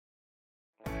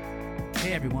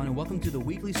Hey everyone, and welcome to the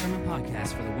weekly sermon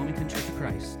podcast for the Wilmington Church of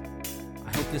Christ.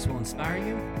 I hope this will inspire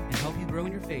you and help you grow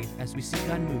in your faith as we see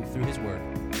God move through His Word.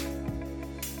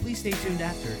 Please stay tuned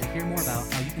after to hear more about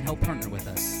how you can help partner with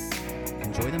us.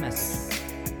 Enjoy the message.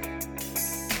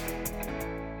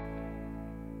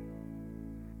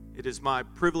 It is my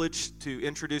privilege to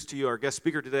introduce to you our guest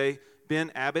speaker today,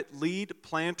 Ben Abbott, lead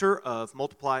planter of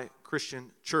Multiply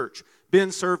Christian Church. Ben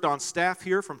served on staff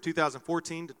here from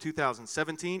 2014 to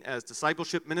 2017 as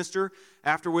discipleship minister,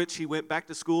 after which he went back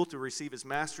to school to receive his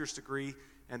master's degree,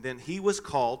 and then he was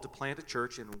called to plant a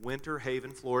church in Winter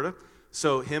Haven, Florida.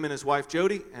 So him and his wife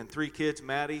Jody and three kids,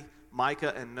 Maddie,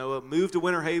 Micah, and Noah, moved to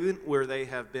Winter Haven, where they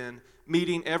have been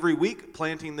meeting every week,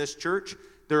 planting this church.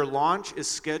 Their launch is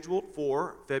scheduled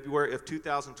for February of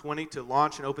 2020 to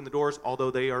launch and open the doors,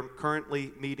 although they are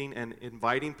currently meeting and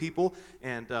inviting people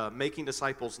and making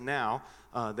disciples now.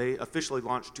 They officially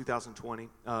launched 2020.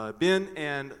 Ben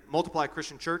and Multiply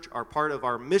Christian Church are part of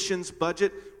our missions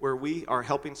budget, where we are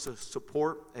helping to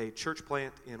support a church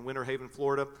plant in Winter Haven,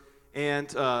 Florida. And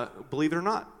believe it or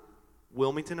not,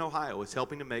 Wilmington, Ohio is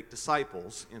helping to make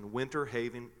disciples in Winter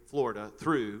Haven, Florida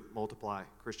through Multiply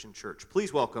Christian Church.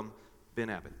 Please welcome Ben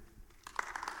Abbott.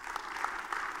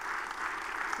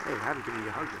 Hey, I haven't given you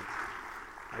a hug yet.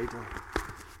 How you doing?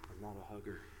 I'm not a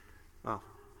hugger. Oh,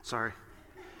 sorry.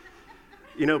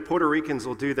 You know, Puerto Ricans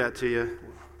will do that to you.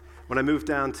 When I moved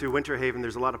down to Winter Haven,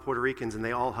 there's a lot of Puerto Ricans, and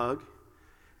they all hug.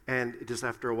 And just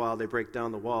after a while, they break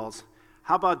down the walls.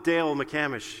 How about Dale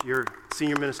McCamish, your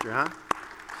senior minister, huh?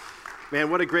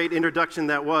 Man, what a great introduction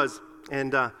that was.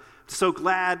 And so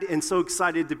glad and so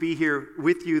excited to be here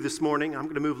with you this morning. I'm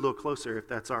going to move a little closer if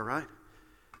that's all right.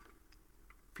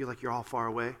 Feel like you're all far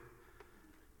away.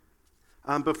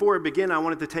 Before I begin, I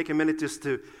wanted to take a minute just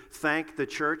to thank the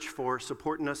church for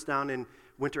supporting us down in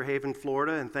Winter Haven,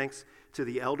 Florida, and thanks to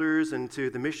the elders and to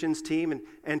the missions team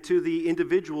and to the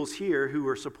individuals here who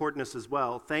are supporting us as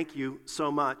well. Thank you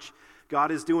so much. God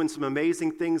is doing some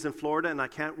amazing things in Florida, and I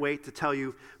can't wait to tell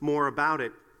you more about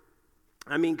it.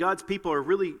 I mean, God's people are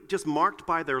really just marked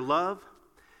by their love,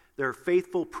 their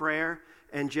faithful prayer,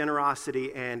 and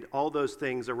generosity, and all those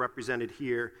things are represented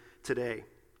here today.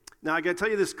 Now, I got to tell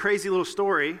you this crazy little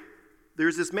story.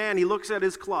 There's this man, he looks at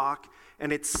his clock,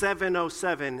 and it's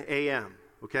 7:07 a.m.,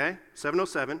 okay?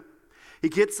 7:07. He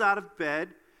gets out of bed,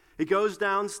 he goes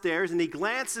downstairs, and he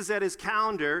glances at his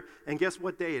calendar, and guess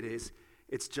what day it is?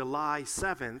 It's July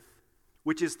 7th,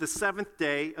 which is the 7th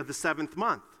day of the 7th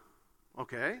month,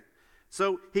 okay?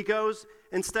 So he goes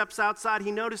and steps outside.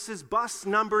 He notices bus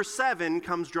number 7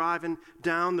 comes driving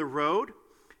down the road.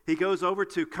 He goes over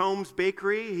to Combs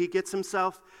Bakery. He gets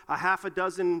himself a half a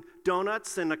dozen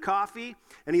donuts and a coffee.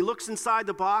 And he looks inside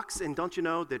the box. And don't you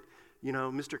know that,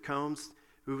 Mr. Combs,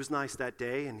 who was nice that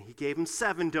day, and he gave him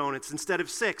 7 donuts instead of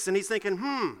 6. And he's thinking,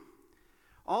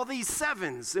 all these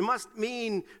 7s, it must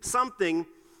mean something.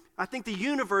 I think the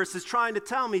universe is trying to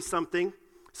tell me something.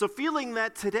 So feeling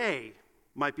that today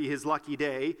might be his lucky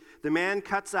day, the man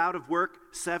cuts out of work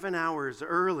 7 hours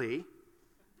early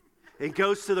and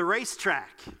goes to the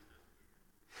racetrack.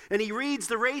 And he reads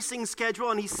the racing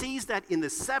schedule, and he sees that in the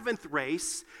 7th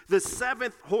race, the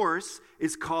 7th horse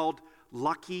is called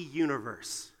Lucky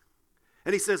Universe.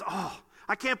 And he says,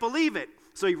 I can't believe it.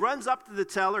 So he runs up to the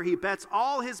teller, he bets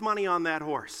all his money on that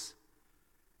horse,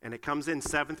 and it comes in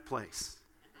 7th place.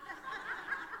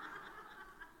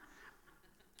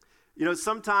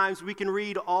 Sometimes we can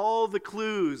read all the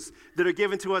clues that are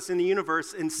given to us in the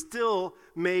universe and still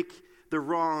make the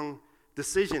wrong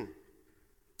decision.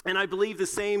 And I believe the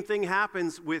same thing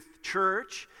happens with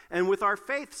church and with our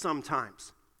faith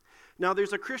sometimes. Now,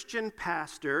 there's a Christian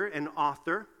pastor and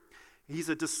author. He's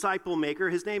a disciple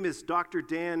maker. His name is Dr.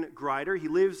 Dan Grider. He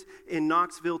lives in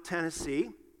Knoxville,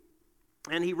 Tennessee.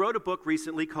 And he wrote a book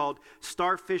recently called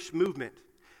Starfish Movement.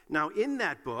 Now, in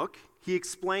that book, he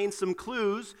explained some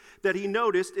clues that he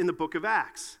noticed in the book of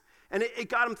Acts. And it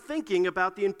got him thinking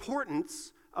about the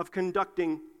importance of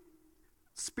conducting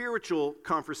spiritual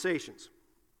conversations.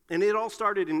 And it all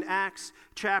started in Acts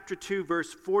chapter 2,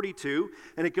 verse 42,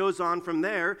 and it goes on from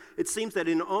there. It seems that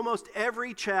in almost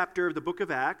every chapter of the book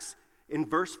of Acts, in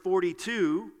verse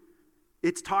 42,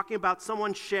 it's talking about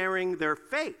someone sharing their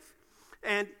faith.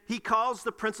 And he calls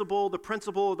the principle of the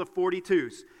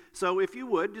 42s. So if you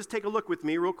would, just take a look with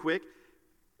me real quick.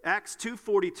 Acts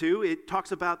 2:42, it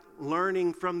talks about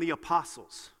learning from the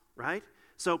apostles, right?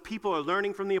 So people are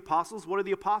learning from the apostles. What are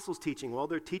the apostles teaching? Well,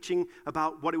 they're teaching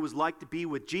about what it was like to be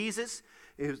with Jesus.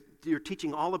 They're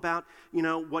teaching all about,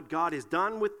 what God has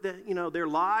done with their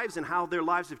lives and how their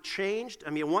lives have changed.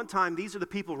 I mean, at one time, these are the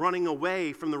people running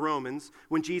away from the Romans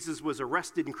when Jesus was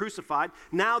arrested and crucified.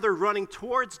 Now they're running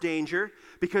towards danger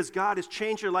because God has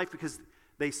changed their life because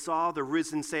they saw the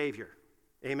risen Savior.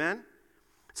 Amen?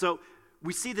 So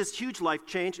we see this huge life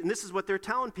change, and this is what they're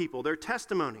telling people, their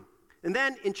testimony. And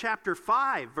then in chapter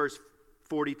 5, verse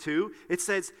 42, it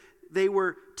says they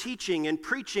were teaching and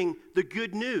preaching the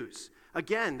good news.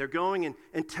 Again, they're going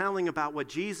and telling about what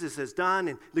Jesus has done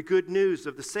and the good news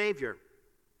of the Savior.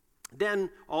 Then,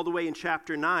 all the way in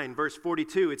chapter 9, verse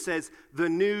 42, it says, the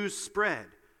news spread.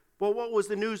 Well, what was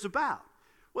the news about?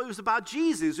 Well, it was about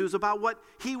Jesus. It was about what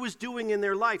he was doing in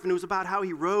their life. And it was about how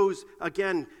he rose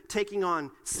again, taking on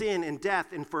sin and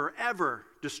death and forever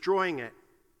destroying it.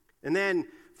 And then,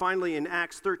 finally, in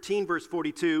Acts 13, verse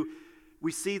 42,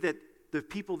 we see that the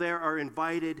people there are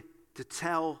invited to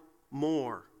tell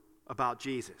more about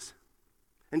Jesus.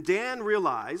 And Dan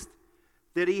realized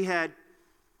that he had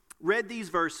read these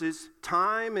verses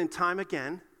time and time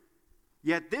again,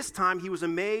 yet this time he was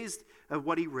amazed at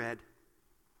what he read.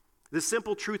 The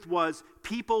simple truth was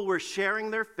people were sharing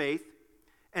their faith,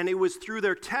 and it was through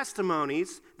their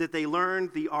testimonies that they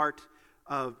learned the art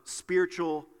of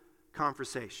spiritual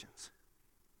conversations.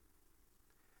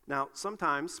 Now,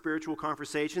 sometimes spiritual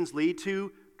conversations lead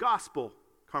to gospel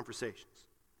conversations.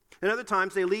 And other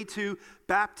times they lead to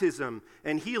baptism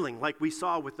and healing, like we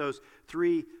saw with those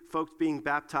 3 folks being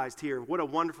baptized here. What a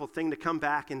wonderful thing to come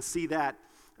back and see that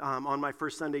on my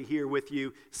first Sunday here with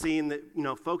you, seeing that,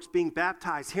 folks being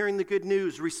baptized, hearing the good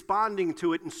news, responding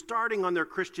to it, and starting on their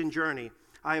Christian journey.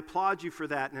 I applaud you for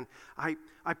that, and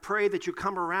I pray that you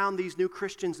come around these new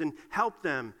Christians and help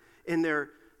them in their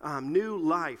new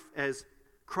life as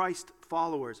Christ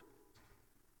followers.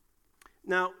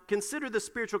 Now, consider the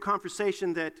spiritual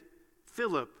conversation that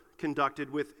Philip conducted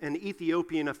with an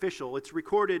Ethiopian official. It's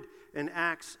recorded in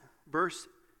Acts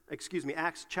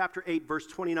chapter 8, verse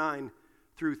 29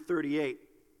 through 38.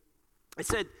 It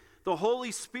said, the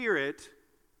Holy Spirit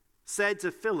said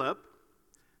to Philip,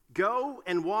 go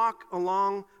and walk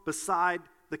along beside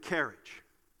the carriage.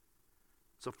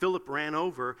 So Philip ran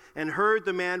over and heard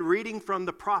the man reading from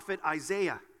the prophet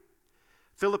Isaiah.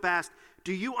 Philip asked,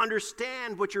 do you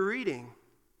understand what you're reading?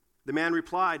 The man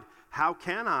replied, how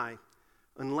can I,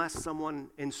 unless someone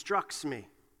instructs me?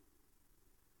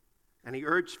 And he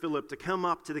urged Philip to come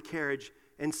up to the carriage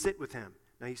and sit with him.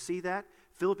 Now you see that?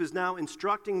 Philip is now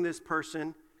instructing this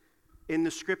person in the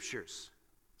scriptures.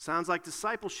 Sounds like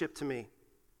discipleship to me.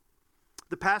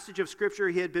 The passage of scripture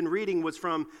he had been reading was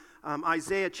from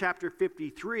Isaiah chapter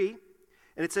 53,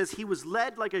 and it says, he was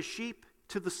led like a sheep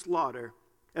to the slaughter.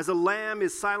 As a lamb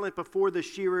is silent before the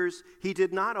shearers, he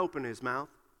did not open his mouth.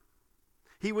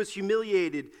 He was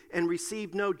humiliated and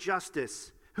received no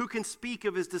justice. Who can speak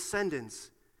of his descendants?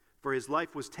 For his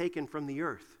life was taken from the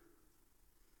earth.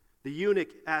 The eunuch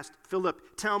asked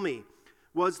Philip, tell me,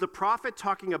 was the prophet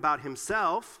talking about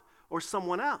himself or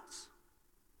someone else?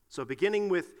 So beginning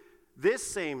with this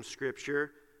same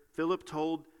scripture, Philip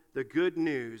told the good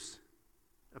news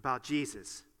about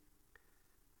Jesus.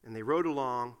 And they rode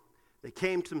along. They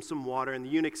came to some water, and the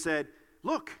eunuch said,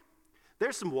 look,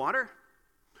 there's some water.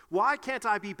 Why can't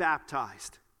I be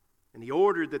baptized? And he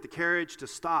ordered that the carriage to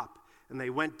stop, and they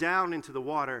went down into the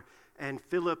water, and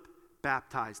Philip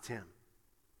baptized him.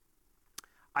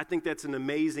 I think that's an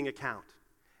amazing account,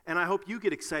 and I hope you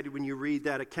get excited when you read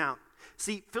that account.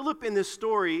 See, Philip in this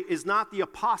story is not the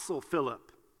apostle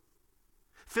Philip.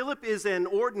 Philip is an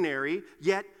ordinary,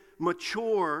 yet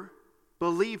mature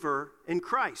believer in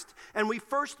Christ. And we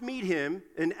first meet him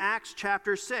in Acts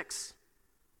chapter 6.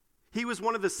 He was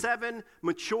one of the 7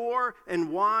 mature and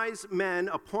wise men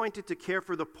appointed to care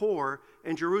for the poor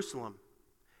in Jerusalem.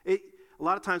 A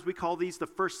lot of times we call these the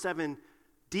first 7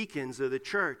 deacons of the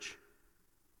church.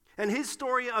 And his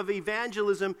story of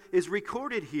evangelism is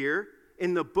recorded here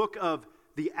in the book of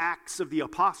the Acts of the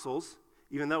Apostles,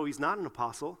 even though he's not an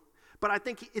apostle. But I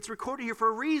think it's recorded here for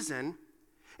a reason.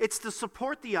 It's to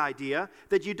support the idea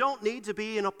that you don't need to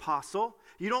be an apostle.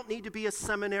 You don't need to be a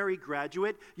seminary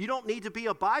graduate. You don't need to be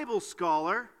a Bible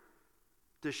scholar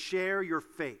to share your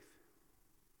faith.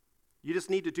 You just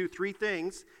need to do 3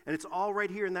 things, and it's all right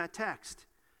here in that text.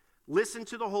 Listen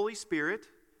to the Holy Spirit.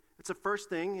 It's the first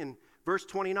thing in verse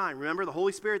 29. Remember, the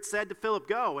Holy Spirit said to Philip,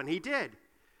 go, and he did.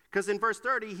 Because in verse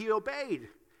 30, he obeyed,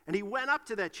 and he went up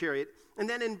to that chariot. And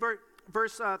then in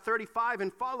verse 35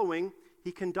 and following,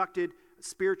 he conducted a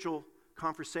spiritual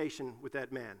conversation with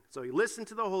that man. So he listened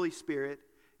to the Holy Spirit,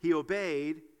 he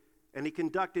obeyed, and he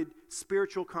conducted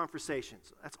spiritual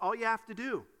conversations. That's all you have to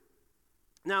do.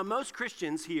 Now, most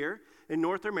Christians here in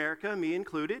North America, me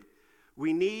included,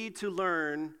 we need to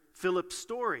learn Philip's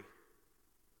story,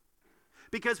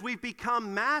 because we've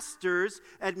become masters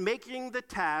at making the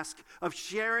task of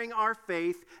sharing our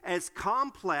faith as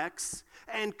complex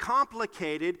and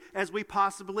complicated as we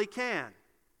possibly can,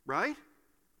 right?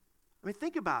 I mean,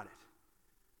 think about it.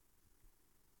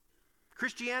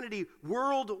 Christianity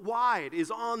worldwide is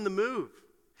on the move.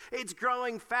 It's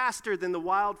growing faster than the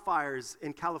wildfires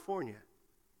in California.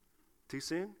 Too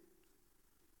soon?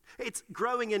 It's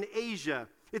growing in Asia.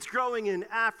 It's growing in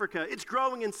Africa. It's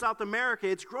growing in South America.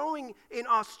 It's growing in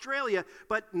Australia,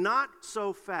 but not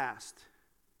so fast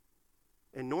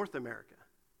in North America.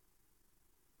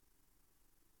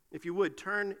 If you would,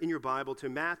 turn in your Bible to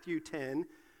Matthew 10,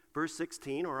 verse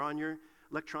 16, or on your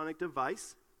electronic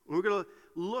device. We're going to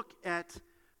look at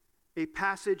a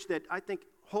passage that I think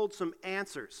holds some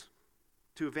answers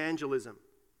to evangelism.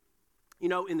 You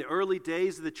know, in the early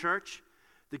days of the church,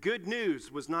 the good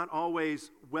news was not always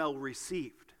well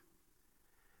received.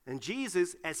 And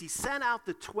Jesus, as he sent out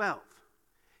the 12,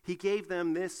 he gave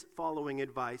them this following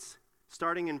advice,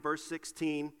 starting in verse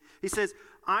 16. He says,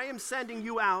 I am sending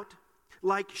you out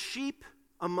like sheep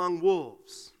among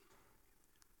wolves.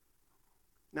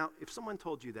 Now, if someone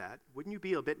told you that, wouldn't you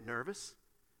be a bit nervous?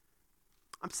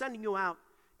 I'm sending you out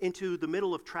into the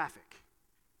middle of traffic.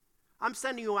 I'm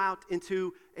sending you out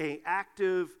into an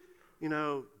active,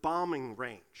 bombing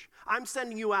range. I'm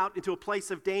sending you out into a place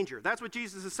of danger. That's what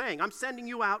Jesus is saying. I'm sending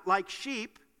you out like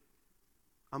sheep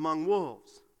among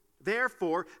wolves.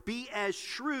 Therefore, be as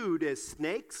shrewd as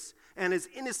snakes and as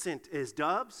innocent as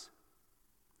doves.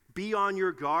 Be on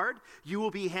your guard. You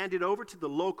will be handed over to the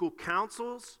local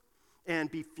councils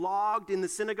and be flogged in the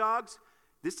synagogues.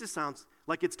 This just sounds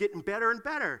like it's getting better and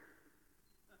better.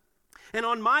 And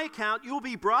on my account, you will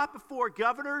be brought before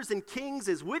governors and kings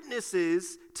as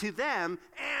witnesses to them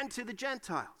and to the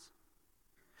Gentiles.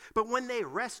 But when they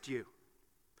arrest you,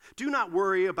 do not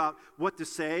worry about what to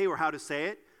say or how to say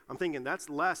it. I'm thinking that's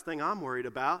the last thing I'm worried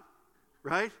about,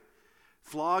 right?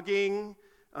 Flogging,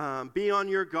 be on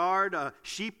your guard,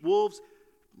 sheep, wolves,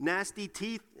 nasty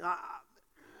teeth.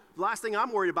 Last thing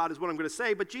I'm worried about is what I'm going to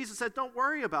say, but Jesus said, don't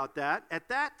worry about that. At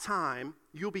that time,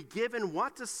 you'll be given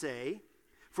what to say,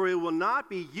 for it will not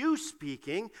be you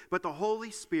speaking, but the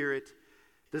Holy Spirit,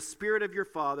 the Spirit of your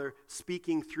Father,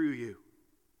 speaking through you.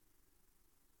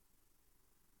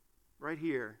 Right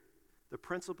here, the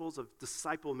principles of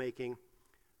disciple making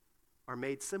are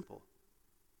made simple.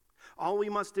 All we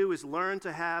must do is learn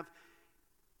to have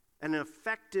an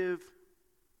effective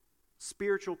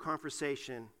spiritual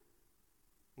conversation.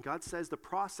 And God says the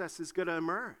process is going to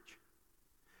emerge.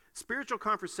 Spiritual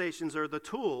conversations are the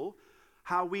tool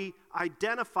how we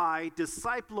identify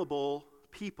disciplable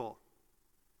people.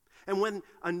 And when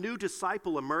a new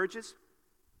disciple emerges,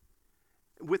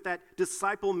 with that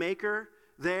disciple maker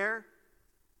there,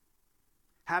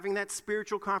 having that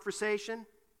spiritual conversation,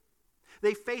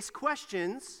 they face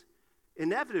questions,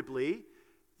 inevitably,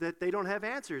 that they don't have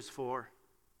answers for.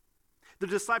 The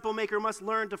disciple maker must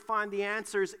learn to find the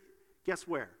answers, guess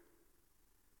where?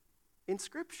 In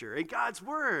Scripture, in God's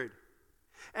Word.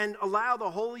 And allow the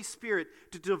Holy Spirit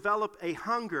to develop a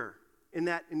hunger in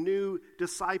that new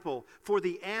disciple for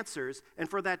the answers and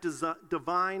for that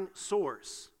divine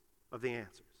source of the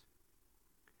answers.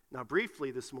 Now,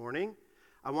 briefly this morning,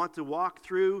 I want to walk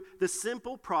through the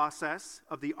simple process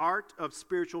of the art of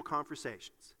spiritual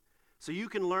conversations so you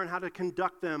can learn how to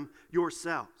conduct them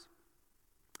yourselves.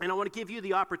 And I want to give you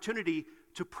the opportunity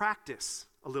to practice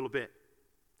a little bit.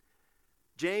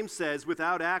 James says,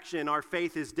 without action, our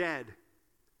faith is dead.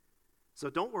 So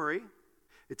don't worry.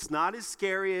 It's not as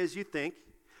scary as you think.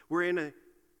 We're in a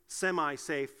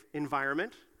semi-safe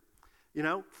environment.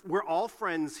 We're all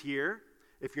friends here.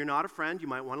 If you're not a friend, you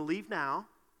might want to leave now.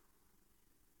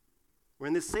 We're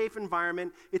in this safe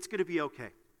environment. It's going to be okay.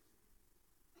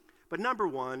 But number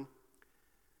one,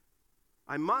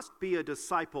 I must be a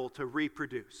disciple to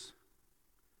reproduce.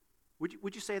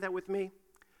 Would you say that with me?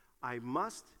 I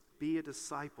must be a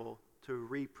disciple to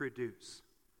reproduce.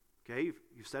 Okay,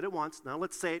 you've said it once. Now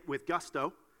let's say it with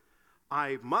gusto.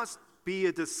 I must be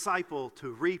a disciple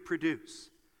to reproduce.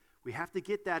 We have to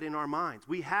get that in our minds.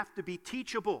 We have to be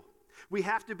teachable. We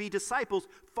have to be disciples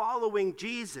following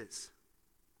Jesus.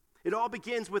 It all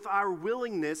begins with our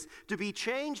willingness to be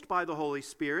changed by the Holy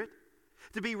Spirit,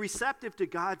 to be receptive to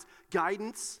God's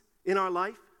guidance in our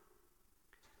life.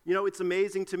 It's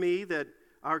amazing to me that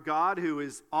our God, who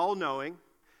is all-knowing,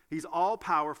 He's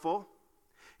all-powerful,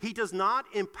 He does not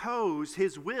impose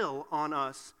His will on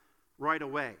us right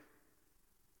away.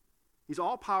 He's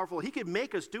all-powerful. He could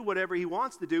make us do whatever he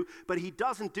wants to do, but he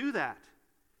doesn't do that.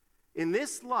 In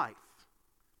this life,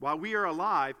 while we are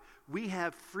alive, we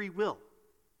have free will.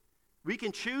 We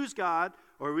can choose God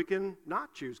or we can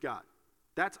not choose God.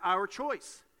 That's our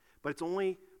choice, but it's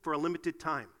only for a limited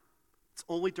time. It's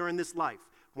only during this life.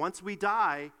 Once we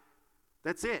die,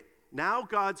 that's it. Now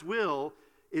God's will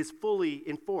is fully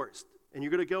enforced, and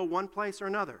you're going to go one place or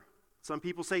another. Some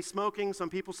people say smoking, some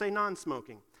people say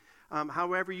non-smoking.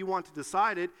 However you want to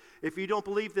decide it. If you don't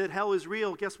believe that hell is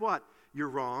real, guess what? You're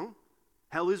wrong.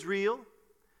 Hell is real,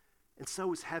 and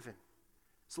so is heaven.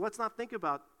 So let's not think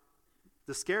about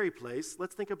the scary place.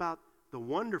 Let's think about the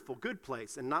wonderful, good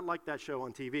place, and not like that show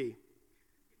on TV.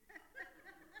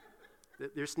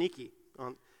 They're sneaky.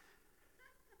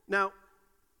 Now,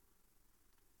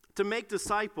 to make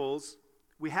disciples,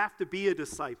 we have to be a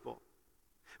disciple.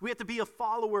 We have to be a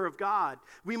follower of God.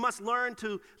 We must learn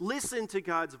to listen to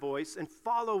God's voice and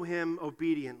follow him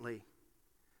obediently.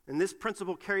 And this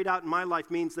principle carried out in my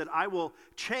life means that I will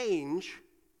change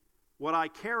what I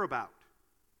care about.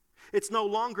 It's no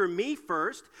longer me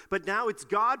first, but now it's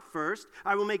God first.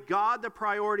 I will make God the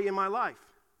priority in my life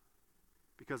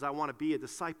because I want to be a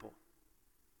disciple.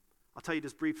 I'll tell you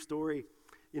this brief story.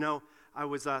 I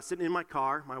was sitting in my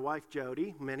car, my wife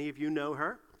Jody, many of you know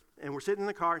her, and we're sitting in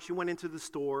the car, and she went into the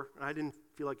store, and I didn't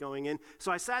feel like going in.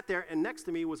 So I sat there, and next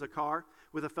to me was a car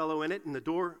with a fellow in it, and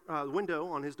the window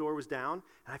on his door was down,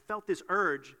 and I felt this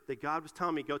urge that God was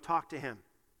telling me, go talk to him.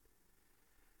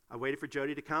 I waited for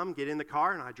Jody to come, get in the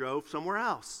car, and I drove somewhere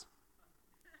else.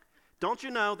 Don't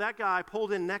you know, that guy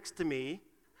pulled in next to me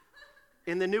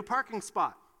in the new parking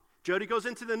spot. Jody goes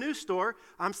into the new store.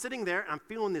 I'm sitting there, and I'm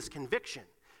feeling this conviction.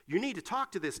 You need to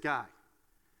talk to this guy.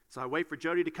 So I wait for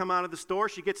Jody to come out of the store.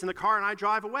 She gets in the car, and I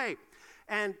drive away.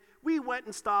 And we went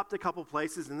and stopped a couple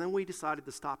places, and then we decided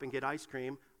to stop and get ice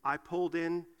cream. I pulled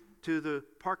in to the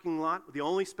parking lot, the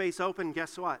only space open.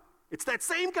 Guess what? It's that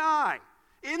same guy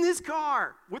in his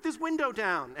car with his window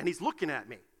down, and he's looking at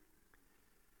me.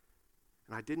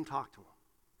 And I didn't talk to him.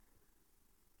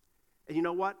 And you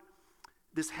know what?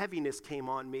 This heaviness came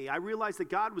on me. I realized that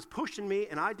God was pushing me,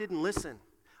 and I didn't listen.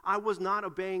 I was not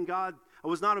obeying God. I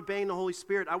was not obeying the Holy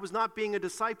Spirit. I was not being a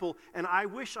disciple, and I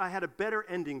wish I had a better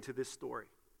ending to this story.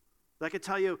 I could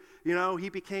tell you, he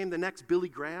became the next Billy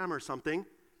Graham or something,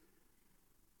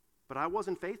 but I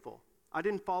wasn't faithful. I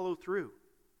didn't follow through.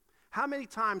 How many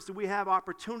times do we have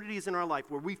opportunities in our life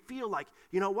where we feel like,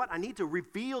 I need to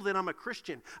reveal that I'm a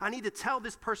Christian. I need to tell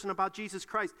this person about Jesus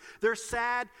Christ. They're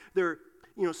sad, they're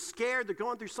scared, they're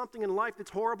going through something in life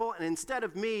that's horrible, and instead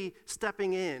of me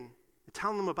stepping in and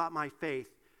telling them about my faith,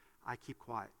 I keep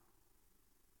quiet.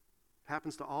 It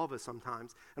happens to all of us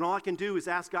sometimes. And all I can do is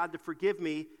ask God to forgive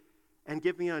me and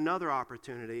give me another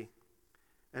opportunity.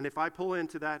 And if I pull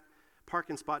into that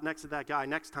parking spot next to that guy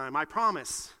next time, I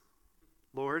promise,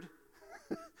 Lord,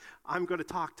 I'm going to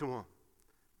talk to him.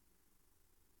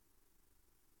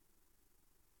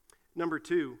 Number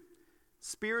 2,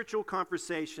 spiritual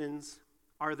conversations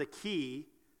are the key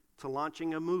to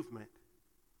launching a movement.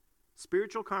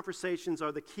 Spiritual conversations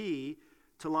are the key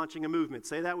to launching a movement.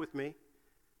 Say that with me.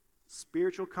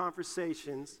 Spiritual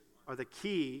conversations are the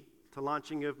key to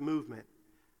launching a movement.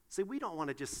 See, we don't want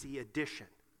to just see addition.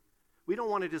 We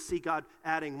don't want to just see God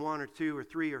adding 1 or 2 or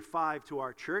 3 or 5 to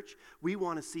our church. We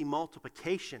want to see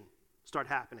multiplication start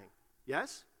happening.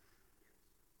 Yes?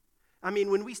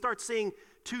 When we start seeing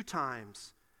 2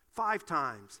 times, 5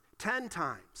 times, 10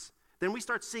 times, then we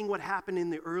start seeing what happened in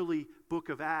the early book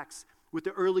of Acts with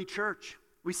the early church.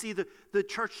 We see the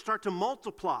church start to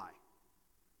multiply.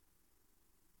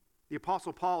 The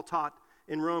Apostle Paul taught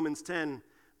in Romans 10,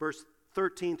 verse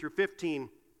 13 through 15,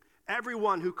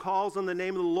 everyone who calls on the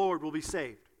name of the Lord will be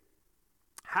saved.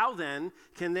 How then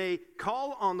can they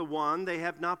call on the one they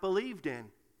have not believed in?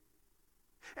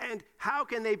 And how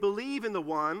can they believe in the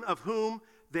one of whom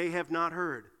they have not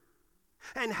heard?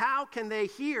 And how can they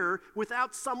hear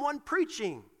without someone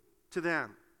preaching to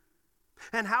them?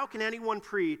 And how can anyone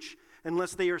preach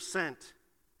unless they are sent?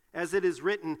 As it is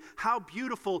written, how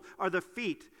beautiful are the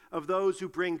feet of those who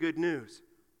bring good news.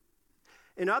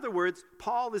 In other words,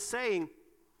 Paul is saying,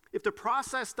 if the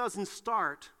process doesn't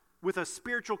start with a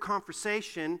spiritual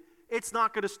conversation, it's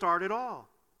not going to start at all.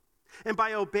 And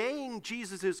by obeying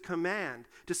Jesus' command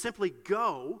to simply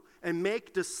go and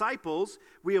make disciples,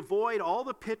 we avoid all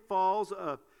the pitfalls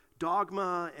of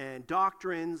dogma and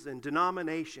doctrines and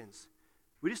denominations.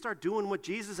 We just start doing what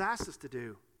Jesus asked us to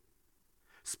do.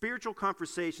 Spiritual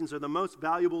conversations are the most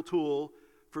valuable tool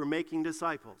for making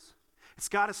disciples. It's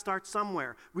got to start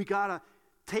somewhere. We got to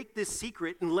take this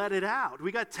secret and let it out.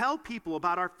 We got to tell people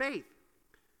about our faith.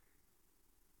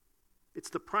 It's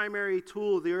the primary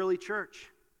tool of the early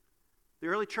church. The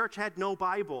early church had no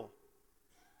Bible.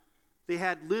 They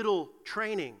had little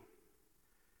training,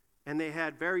 and they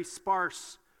had very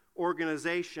sparse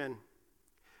organization.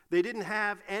 They didn't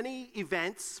have any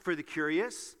events for the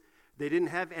curious. They didn't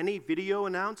have any video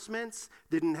announcements,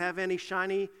 didn't have any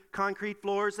shiny concrete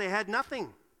floors. They had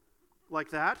nothing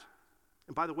like that.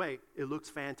 And by the way, it looks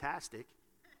fantastic.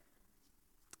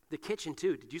 The kitchen,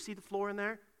 too. Did you see the floor in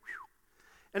there?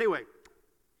 Whew. Anyway,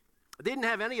 they didn't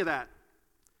have any of that.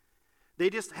 They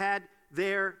just had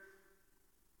their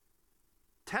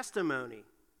testimony.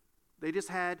 They just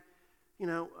had,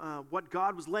 what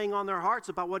God was laying on their hearts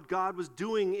about what God was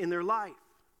doing in their life.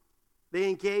 They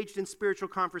engaged in spiritual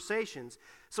conversations.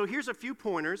 So here's a few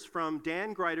pointers from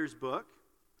Dan Greider's book,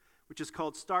 which is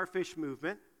called Starfish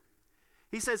Movement.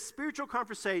 He says spiritual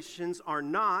conversations are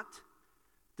not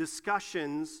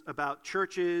discussions about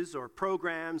churches or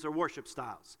programs or worship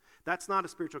styles. That's not a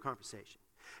spiritual conversation.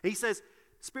 And he says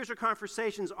spiritual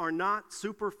conversations are not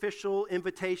superficial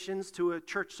invitations to a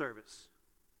church service.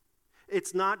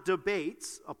 It's not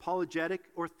debates, apologetic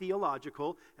or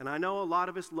theological. And I know a lot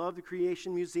of us love the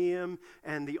Creation Museum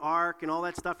and the Ark and all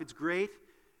that stuff. It's great.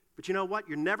 But you know what?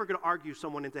 You're never going to argue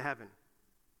someone into heaven.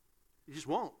 You just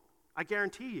won't. I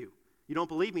guarantee you. You don't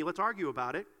believe me? Let's argue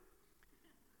about it.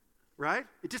 Right?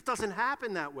 It just doesn't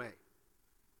happen that way.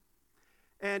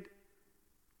 And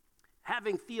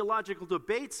having theological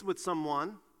debates with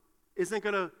someone isn't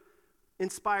going to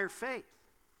inspire faith.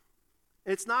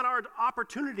 It's not our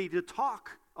opportunity to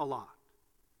talk a lot.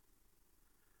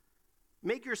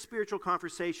 Make your spiritual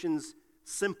conversations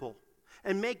simple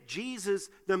and make Jesus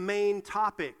the main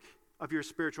topic of your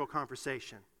spiritual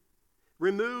conversation.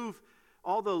 Remove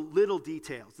all the little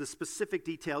details, the specific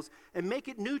details, and make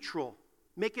it neutral.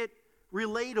 Make it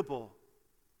relatable.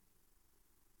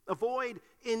 Avoid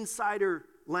insider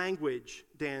language,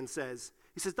 Dan says.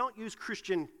 He says, don't use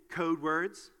Christian code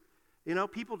words.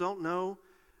 People don't know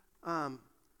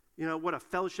what a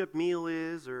fellowship meal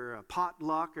is or a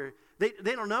potluck, or they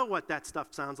don't know what that stuff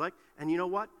sounds like. And you know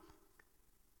what?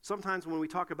 Sometimes when we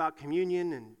talk about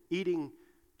communion and eating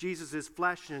Jesus'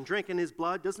 flesh and drinking his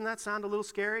blood, doesn't that sound a little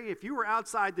scary? If you were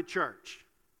outside the church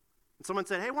and someone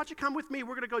said, hey, why don't you come with me?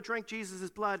 We're going to go drink Jesus'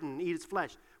 blood and eat his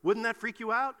flesh. Wouldn't that freak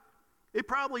you out? It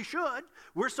probably should.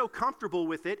 We're so comfortable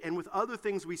with it and with other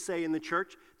things we say in the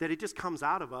church that it just comes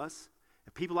out of us.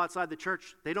 And people outside the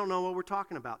church, they don't know what we're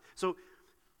talking about. So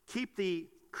keep the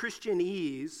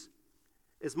Christianese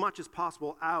as much as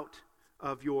possible out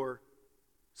of your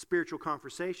spiritual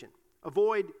conversation.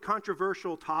 Avoid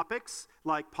controversial topics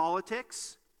like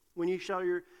politics when you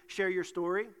share your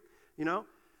story.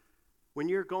 When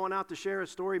you're going out to share a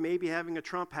story, maybe having a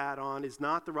Trump hat on is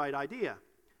not the right idea.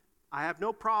 I have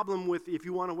no problem with if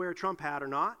you want to wear a Trump hat or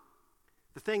not.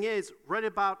 The thing is, right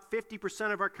about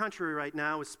 50% of our country right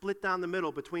now is split down the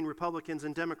middle between Republicans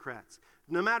and Democrats.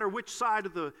 No matter which side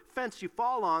of the fence you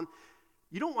fall on,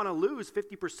 you don't want to lose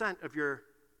 50% of your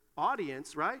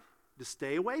audience, right? Just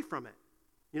stay away from it.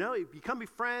 If you come be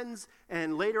friends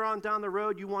and later on down the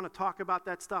road you want to talk about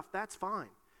that stuff, that's fine.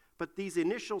 But these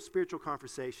initial spiritual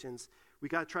conversations, we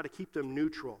got to try to keep them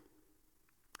neutral.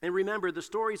 And remember, the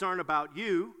stories aren't about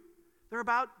you. They're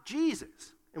about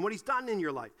Jesus and what he's done in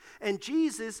your life. And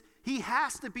Jesus, he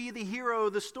has to be the hero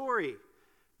of the story,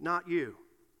 not you.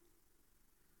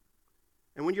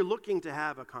 And when you're looking to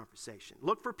have a conversation,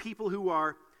 look for people who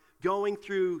are going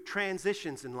through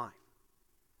transitions in life.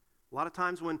 A lot of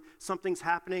times when something's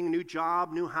happening, new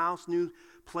job, new house, new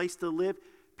place to live,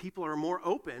 people are more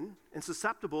open and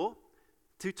susceptible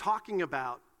to talking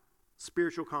about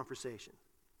spiritual conversation.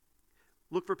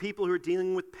 Look for people who are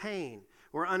dealing with pain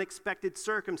or unexpected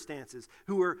circumstances,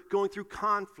 who are going through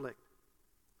conflict.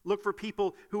 Look for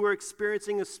people who are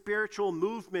experiencing a spiritual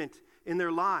movement in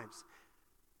their lives.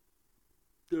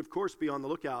 And of course, be on the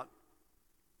lookout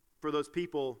for those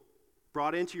people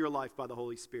brought into your life by the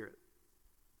Holy Spirit.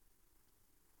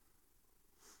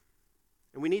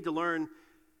 And we need to learn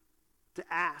to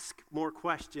ask more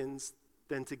questions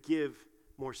than to give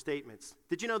more statements.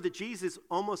 Did you know that Jesus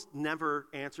almost never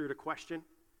answered a question?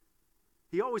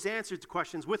 He always answered the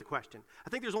questions with a question. I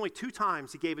think there's only 2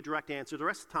 times he gave a direct answer. The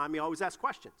rest of the time, he always asked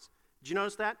questions. Did you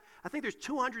notice that? I think there's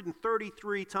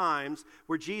 233 times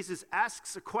where Jesus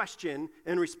asks a question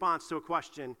in response to a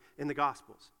question in the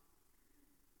Gospels.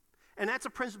 And that's a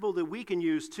principle that we can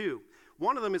use too.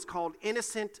 One of them is called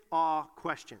innocent awe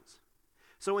questions.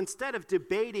 So instead of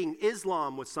debating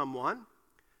Islam with someone,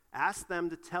 ask them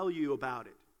to tell you about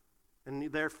it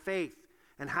and their faith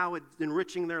and how it's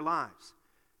enriching their lives.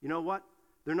 You know what?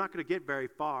 They're not going to get very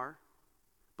far,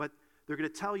 but They're going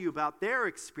to tell you about their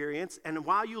experience, and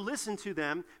while you listen to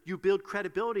them, you build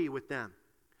credibility with them.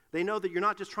 They know that you're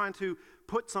not just trying to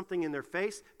put something in their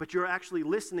face, but you're actually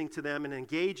listening to them and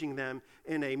engaging them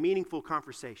in a meaningful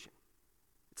conversation.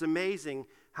 It's amazing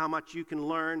how much you can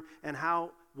learn and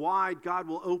how wide God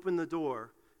will open the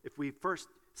door if we first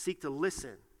seek to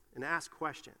listen and ask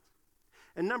questions.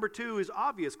 And number 2 is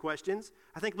obvious questions.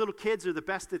 I think little kids are the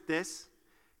best at this.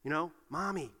 You know,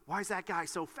 Mommy, why is that guy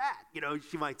so fat? You know,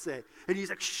 she might say. And he's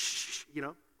like, shh, you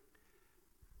know.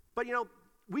 But, you know,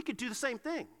 we could do the same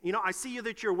thing. You know, I see you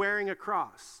that you're wearing a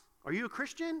cross. Are you a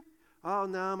Christian? Oh,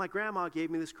 no, my grandma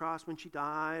gave me this cross when she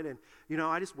died, and, you know,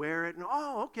 I just wear it. And,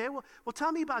 oh, okay, well,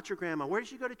 tell me about your grandma. Where did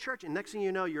she go to church? And next thing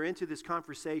you know, you're into this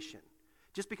conversation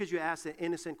just because you asked an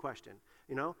innocent question.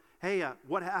 You know, hey,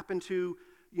 what happened to,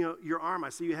 you know, your arm? I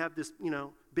see you have this, you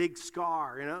know, big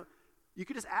scar, you know. You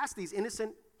could just ask these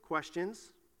innocent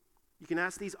questions. You can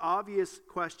ask these obvious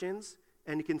questions,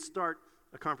 and you can start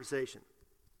a conversation.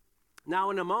 Now,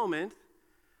 in a moment,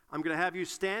 I'm going to have you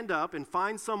stand up and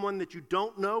find someone that you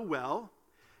don't know well,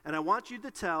 and I want you to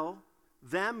tell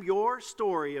them your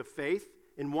story of faith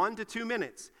in 1 to 2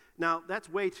 minutes. Now, that's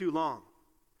way too long,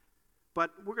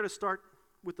 but we're going to start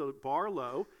with the bar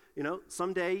low. You know,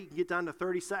 someday you can get down to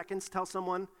 30 seconds, tell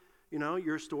someone, you know,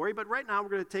 your story, but right now we're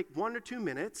going to take 1 or 2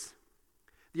 minutes.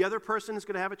 The other person is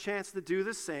going to have a chance to do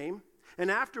the same,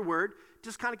 and afterward,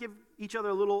 just kind of give each other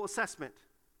a little assessment.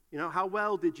 You know, how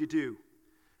well did you do?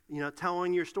 You know,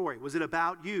 telling your story. Was it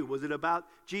about you? Was it about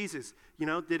Jesus? You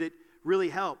know, did it really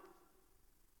help?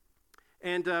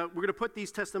 And we're going to put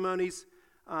these testimonies,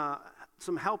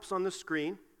 some helps on the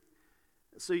screen,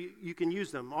 so you can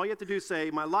use them. All you have to do is say,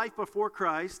 my life before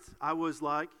Christ, I was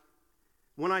like,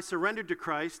 when I surrendered to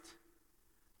Christ,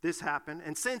 this happened.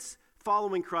 And since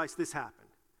following Christ, this happened.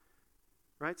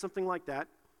 Right? Something like that.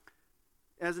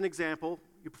 As an example,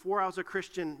 before I was a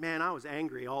Christian, man, I was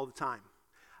angry all the time.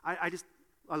 I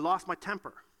lost my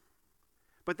temper.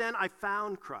 But then I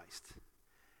found Christ.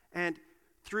 And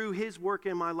through his work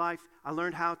in my life, I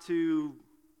learned how to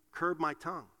curb my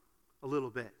tongue a little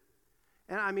bit.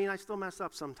 And I mean, I still mess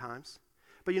up sometimes.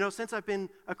 But you know, since I've been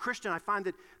a Christian, I find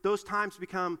that those times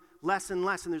become less and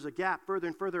less, and there's a gap further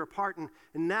and further apart. And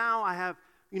now I have,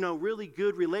 you know, really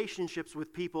good relationships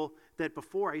with people that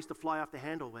before I used to fly off the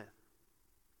handle with.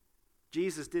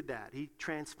 Jesus did that. He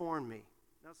transformed me.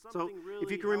 So really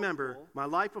if you can remember, my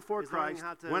life before Christ,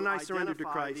 when I surrendered to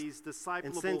Christ,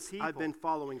 and since I've been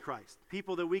following Christ.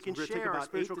 People that we can share our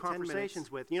spiritual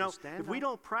conversations with. You know, if we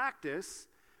don't practice,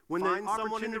 when the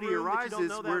opportunity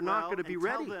arises, we're not going to be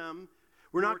ready.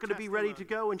 We're not going to be ready to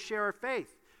go and share our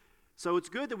faith. So it's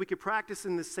good that we could practice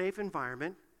in this safe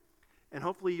environment, and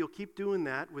hopefully you'll keep doing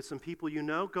that with some people you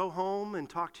know. Go home and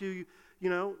talk to, you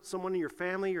know, someone in your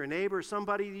family, your neighbor,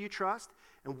 somebody that you trust,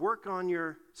 and work on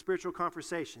your spiritual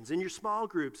conversations. In your small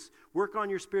groups, work on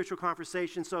your spiritual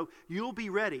conversations so you'll be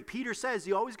ready. Peter says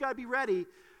you always got to be ready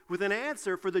with an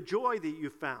answer for the joy that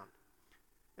you've found.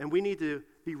 And we need to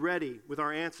be ready with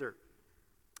our answer.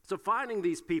 So finding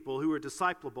these people who are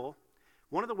disciplable,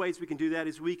 one of the ways we can do that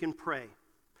is we can pray.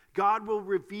 God will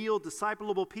reveal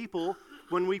disciplable people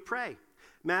when we pray.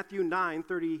 Matthew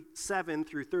 9:37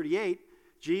 through 38,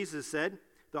 Jesus said,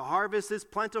 the harvest is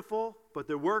plentiful, but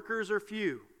the workers are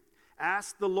few.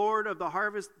 Ask the Lord of the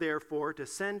harvest, therefore, to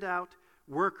send out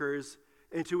workers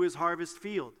into his harvest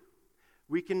field.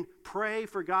 We can pray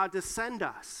for God to send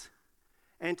us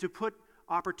and to put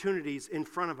opportunities in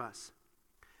front of us.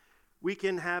 We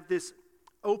can have this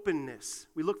openness.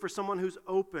 We look for someone who's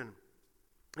open.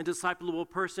 A disciplable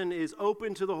person is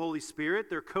open to the Holy Spirit.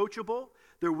 They're coachable.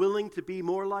 They're willing to be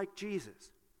more like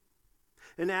Jesus.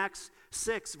 In Acts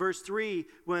 6, verse 3,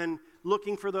 when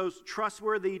looking for those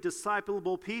trustworthy,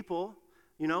 disciplable people,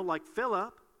 you know, like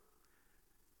Philip,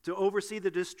 to oversee the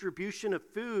distribution of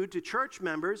food to church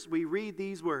members, we read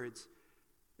these words.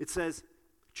 It says,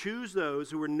 choose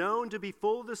those who are known to be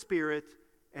full of the Spirit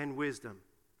and wisdom.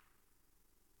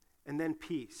 And then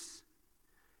peace.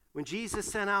 When Jesus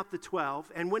sent out the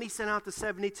 12, and when he sent out the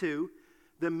 72,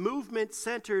 the movement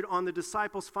centered on the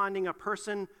disciples finding a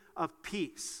person of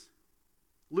peace.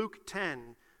 Luke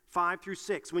 10, 5 through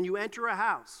 6. When you enter a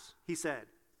house, he said,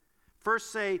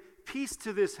 first say, peace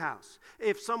to this house.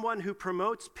 If someone who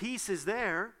promotes peace is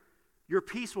there, your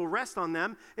peace will rest on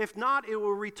them. If not, it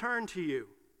will return to you.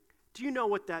 Do you know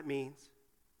what that means?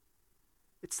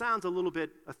 It sounds a little bit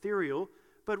ethereal,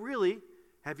 but really,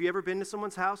 have you ever been to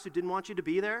someone's house who didn't want you to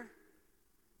be there?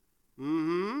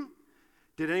 Mm-hmm.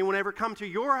 Did anyone ever come to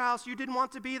your house you didn't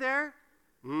want to be there?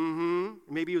 Mm-hmm.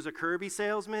 Maybe he was a Kirby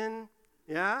salesman.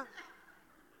 Yeah?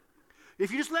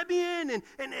 if you just let me in, and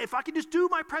if I can just do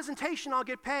my presentation, I'll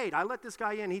get paid. I let this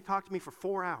guy in. He talked to me for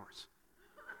 4 hours.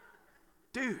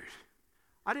 Dude,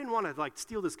 I didn't want to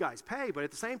steal this guy's pay, but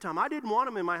at the same time, I didn't want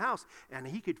him in my house. And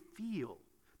he could feel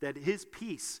that his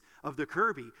piece of the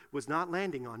Kirby was not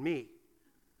landing on me.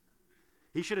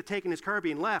 He should have taken his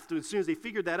Kirby and left as soon as he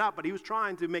figured that out, but he was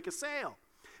trying to make a sale.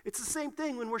 It's the same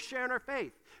thing when we're sharing our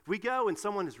faith. If we go and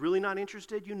someone is really not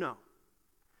interested, you know.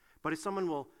 But if someone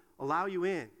will allow you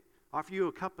in, offer you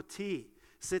a cup of tea,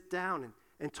 sit down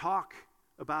and talk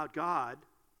about God,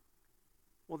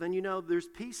 well, then you know there's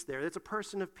peace there. That's a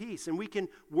person of peace. And we can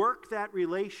work that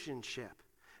relationship.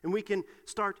 And we can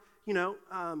start,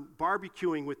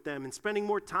 barbecuing with them and spending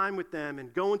more time with them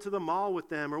and going to the mall with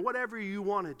them or whatever you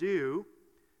want to do.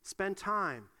 Spend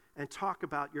time and talk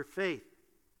about your faith.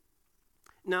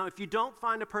 Now, if you don't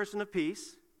find a person of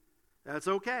peace, that's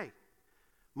okay.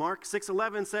 Mark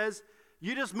 6:11 says,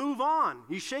 you just move on.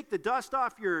 You shake the dust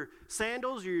off your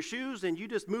sandals or your shoes and you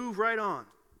just move right on.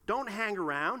 Don't hang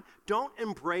around. Don't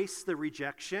embrace the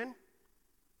rejection.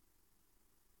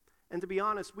 And to be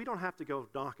honest, we don't have to go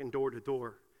knocking door to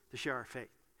door to share our faith.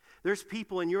 There's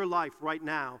people in your life right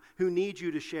now who need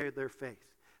you to share their faith.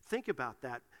 Think about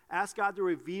that. Ask God to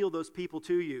reveal those people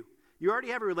to you. You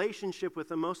already have a relationship with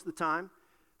them most of the time.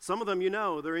 Some of them,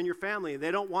 they're in your family and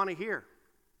they don't want to hear.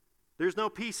 There's no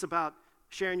peace about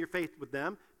sharing your faith with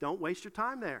them. Don't waste your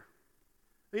time there.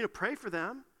 Pray for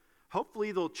them.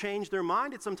 Hopefully they'll change their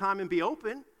mind at some time and be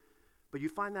open. But you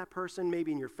find that person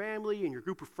maybe in your family, in your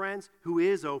group of friends, who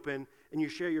is open, and you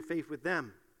share your faith with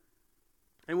them.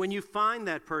 And when you find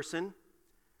that person,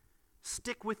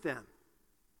 stick with them.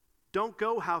 Don't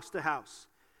go house to house.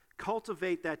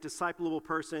 Cultivate that disciplable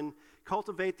person.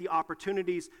 Cultivate the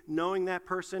opportunities. Knowing that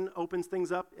person opens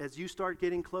things up as you start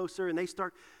getting closer and they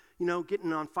start,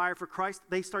 getting on fire for Christ.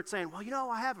 They start saying, well,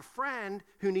 I have a friend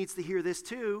who needs to hear this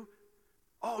too.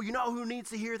 Oh, you know who needs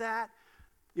to hear that?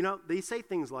 They say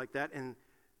things like that, and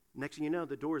next thing you know,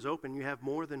 the door is open. You have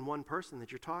more than one person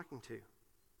that you're talking to.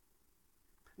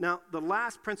 Now, the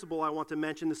last principle I want to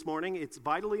mention this morning, it's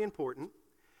vitally important.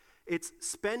 It's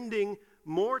spending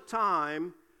more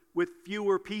time with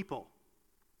fewer people,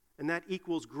 and that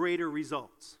equals greater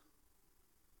results.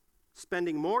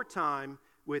 Spending more time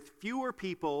with fewer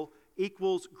people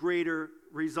equals greater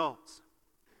results.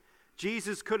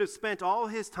 Jesus could have spent all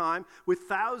his time with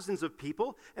thousands of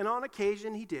people, and on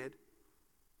occasion he did.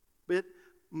 But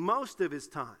most of his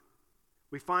time,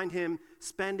 we find him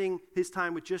spending his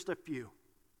time with just a few.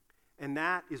 And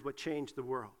that is what changed the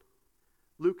world.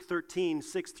 Luke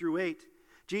 13:6-8,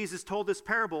 Jesus told this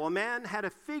parable. A man had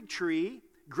a fig tree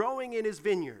growing in his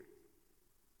vineyard.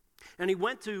 And he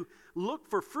went to look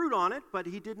for fruit on it, but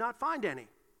he did not find any.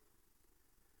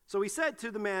 So he said to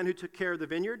the man who took care of the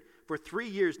vineyard, for 3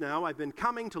 years now, I've been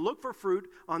coming to look for fruit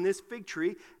on this fig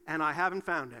tree, and I haven't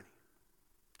found any.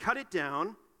 Cut it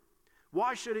down.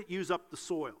 Why should it use up the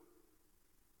soil?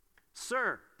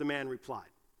 Sir, the man replied,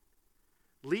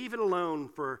 leave it alone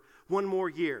for 1 more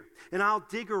year, and I'll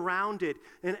dig around it,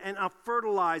 and I'll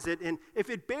fertilize it, and if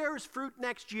it bears fruit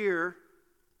next year,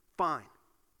 fine.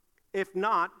 If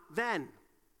not, then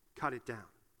cut it down.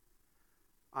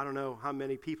 I don't know how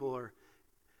many people are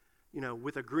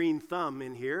with a green thumb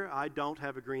in here. I don't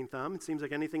have a green thumb. It seems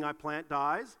like anything I plant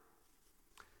dies.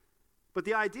 But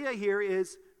the idea here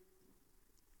is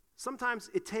sometimes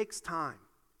it takes time,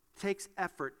 it takes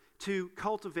effort to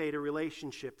cultivate a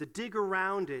relationship, to dig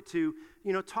around it, to,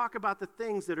 talk about the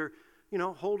things that are,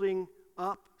 holding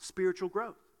up spiritual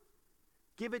growth.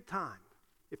 Give it time.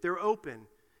 If they're open,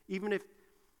 even if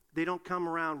they don't come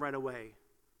around right away,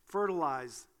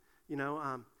 fertilize,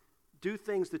 do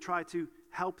things to try to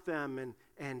help them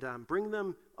and bring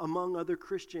them among other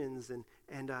Christians and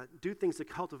do things to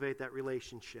cultivate that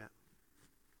relationship.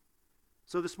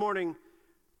 So this morning,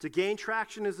 to gain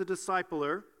traction as a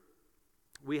discipler,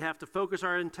 we have to focus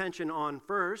our attention on,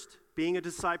 first, being a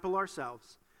disciple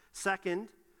ourselves. Second,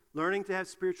 learning to have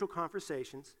spiritual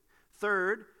conversations.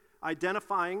 Third,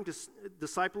 identifying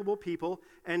disciplable people.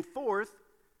 And fourth,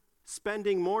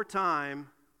 spending more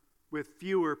time with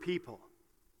fewer people.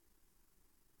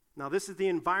 Now, this is the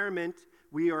environment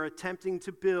we are attempting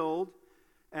to build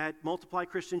at Multiply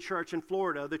Christian Church in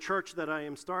Florida, the church that I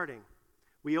am starting.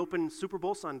 We open Super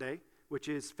Bowl Sunday, which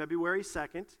is February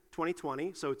 2nd,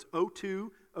 2020. So it's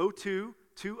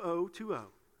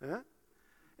 02/02/2020.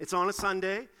 It's on a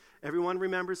Sunday. Everyone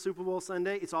remembers Super Bowl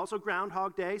Sunday. It's also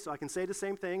Groundhog Day, so I can say the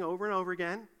same thing over and over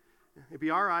again. It'd be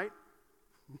all right.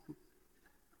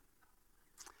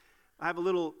 I have a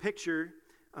little picture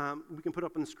we can put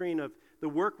up on the screen of the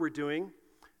work we're doing.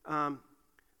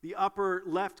 The upper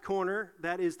left corner,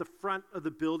 that is the front of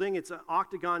the building. It's an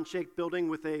octagon-shaped building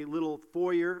with a little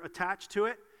foyer attached to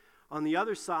it. On the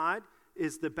other side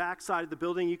is the back side of the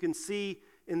building. You can see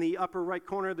in the upper right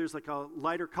corner, there's like a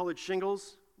lighter colored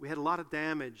shingles. We had a lot of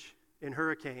damage in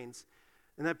hurricanes,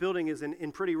 and that building is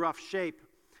in pretty rough shape.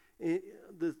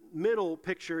 The middle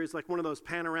picture is like one of those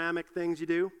panoramic things you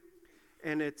do,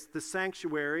 and it's the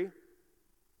sanctuary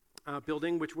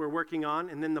building, which we're working on,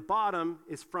 and then the bottom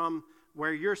is from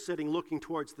where you're sitting looking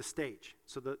towards the stage.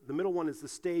 So the middle one is the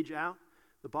stage out.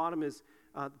 The bottom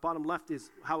left is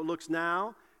how it looks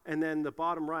now, and then the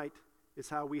bottom right is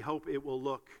how we hope it will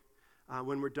look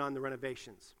when we're done the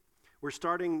renovations. We're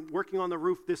starting working on the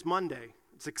roof this Monday.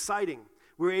 It's exciting.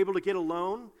 We were able to get a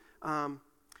loan.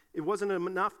 It wasn't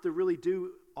enough to really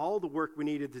do all the work we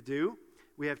needed to do.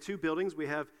 We have two buildings. We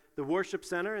have the worship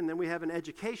center, and then we have an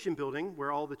education building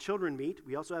where all the children meet.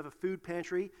 We also have a food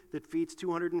pantry that feeds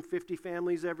 250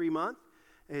 families every month.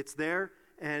 It's there,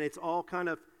 and it's all kind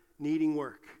of needing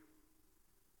work.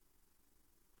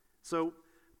 So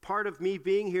part of me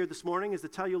being here this morning is to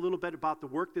tell you a little bit about the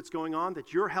work that's going on,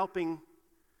 that you're helping,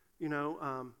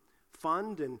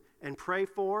 fund and pray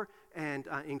for and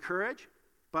encourage.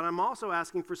 But I'm also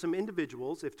asking for some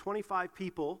individuals, if 25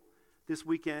 people this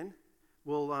weekend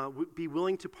will be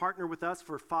willing to partner with us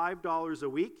for $5 a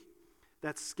week.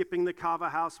 That's skipping the Kava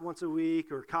House once a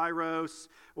week, or Kairos,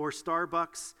 or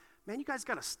Starbucks. Man, you guys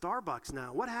got a Starbucks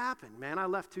now. What happened? Man, I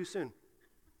left too soon.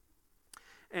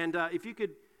 And if you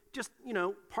could just,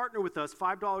 partner with us,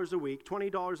 $5 a week,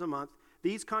 $20 a month,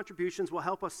 these contributions will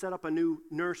help us set up a new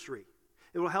nursery.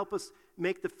 It will help us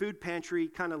make the food pantry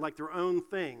kind of like their own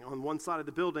thing on one side of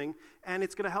the building, and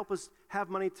it's going to help us have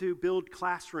money to build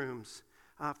classrooms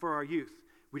for our youth.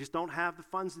 We just don't have the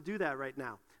funds to do that right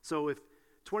now. So if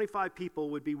 25 people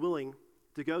would be willing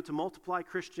to go to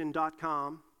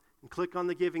multiplychristian.com and click on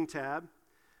the giving tab,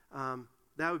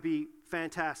 that would be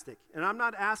fantastic. And I'm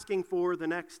not asking for the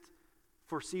next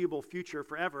foreseeable future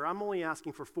forever. I'm only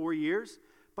asking for 4 years,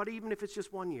 but even if it's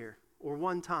just 1 year or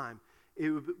one time, it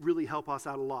would really help us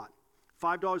out a lot.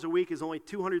 $5 a week is only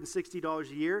 $260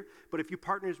 a year, but if you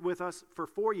partner with us for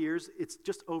 4 years, it's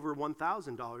just over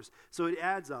 $1,000. So it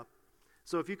adds up.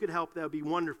 So if you could help, that would be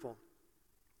wonderful.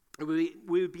 We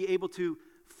would be able to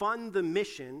fund the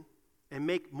mission and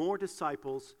make more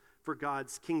disciples for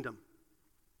God's kingdom.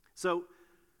 So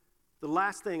the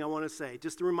last thing I want to say,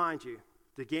 just to remind you,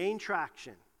 to gain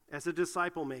traction as a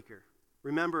disciple maker,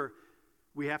 remember,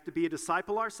 we have to be a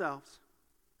disciple ourselves.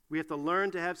 We have to learn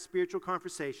to have spiritual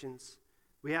conversations.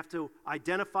 We have to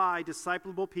identify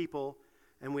disciplable people,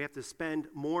 and we have to spend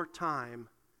more time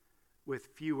with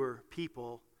fewer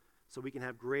people so we can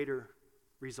have greater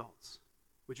results.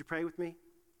 Would you pray with me?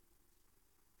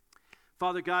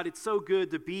 Father God, it's so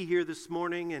good to be here this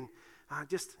morning and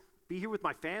just be here with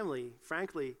my family,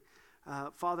 frankly.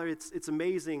 Father, it's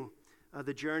amazing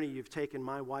the journey you've taken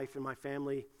my wife and my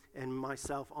family and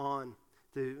myself on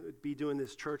to be doing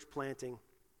this church planting.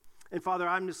 And Father,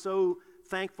 I'm just so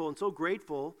thankful and so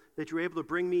grateful that you were able to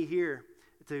bring me here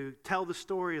to tell the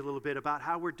story a little bit about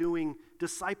how we're doing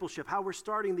discipleship, how we're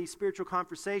starting these spiritual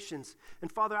conversations.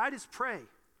 And Father, I just pray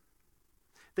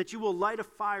that you will light a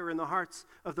fire in the hearts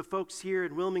of the folks here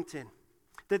in Wilmington,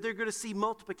 that they're going to see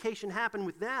multiplication happen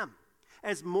with them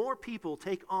as more people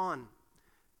take on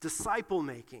disciple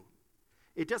making.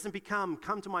 It doesn't become,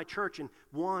 come to my church and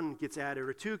 1 gets added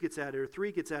or 2 gets added or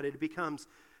 3 gets added. It becomes,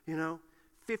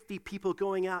 50 people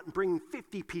going out and bringing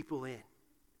 50 people in.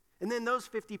 And then those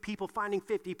 50 people finding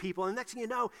 50 people. And the next thing you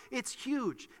know, it's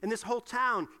huge. And this whole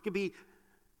town can be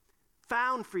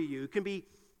found for you, can be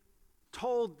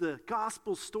told the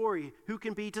gospel story, who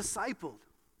can be discipled.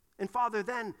 And Father,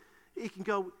 then it can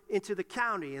go into the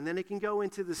county, and then it can go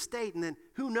into the state, and then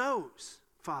who knows,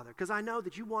 Father, because I know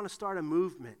that you want to start a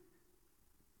movement.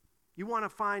 You want to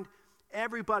find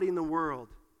everybody in the world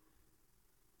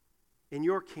in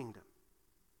your kingdom.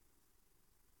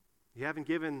 You haven't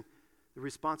given the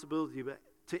responsibility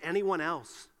to anyone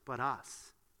else but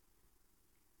us.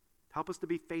 Help us to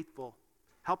be faithful.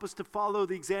 Help us to follow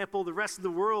the example of the rest of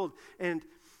the world and,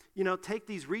 take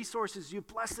these resources you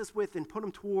blessed us with and put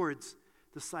them towards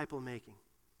disciple making.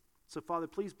 So, Father,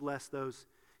 please bless those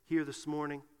here this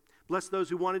morning. Bless those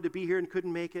who wanted to be here and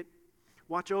couldn't make it.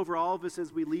 Watch over all of us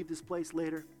as we leave this place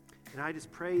later. And I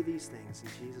just pray these things in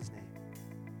Jesus' name.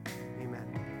 Amen.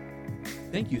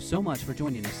 Thank you so much for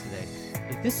joining us today.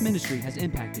 If this ministry has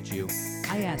impacted you,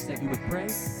 I ask that you would pray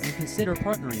and consider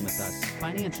partnering with us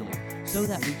financially so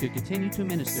that we could continue to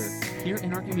minister here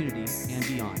in our community and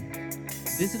beyond.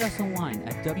 Visit us online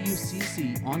at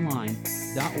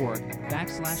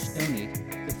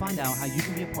wcconline.org/donate to find out how you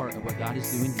can be a part of what God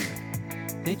is doing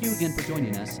here. Thank you again for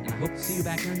joining us, and I hope to see you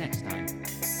back here next time.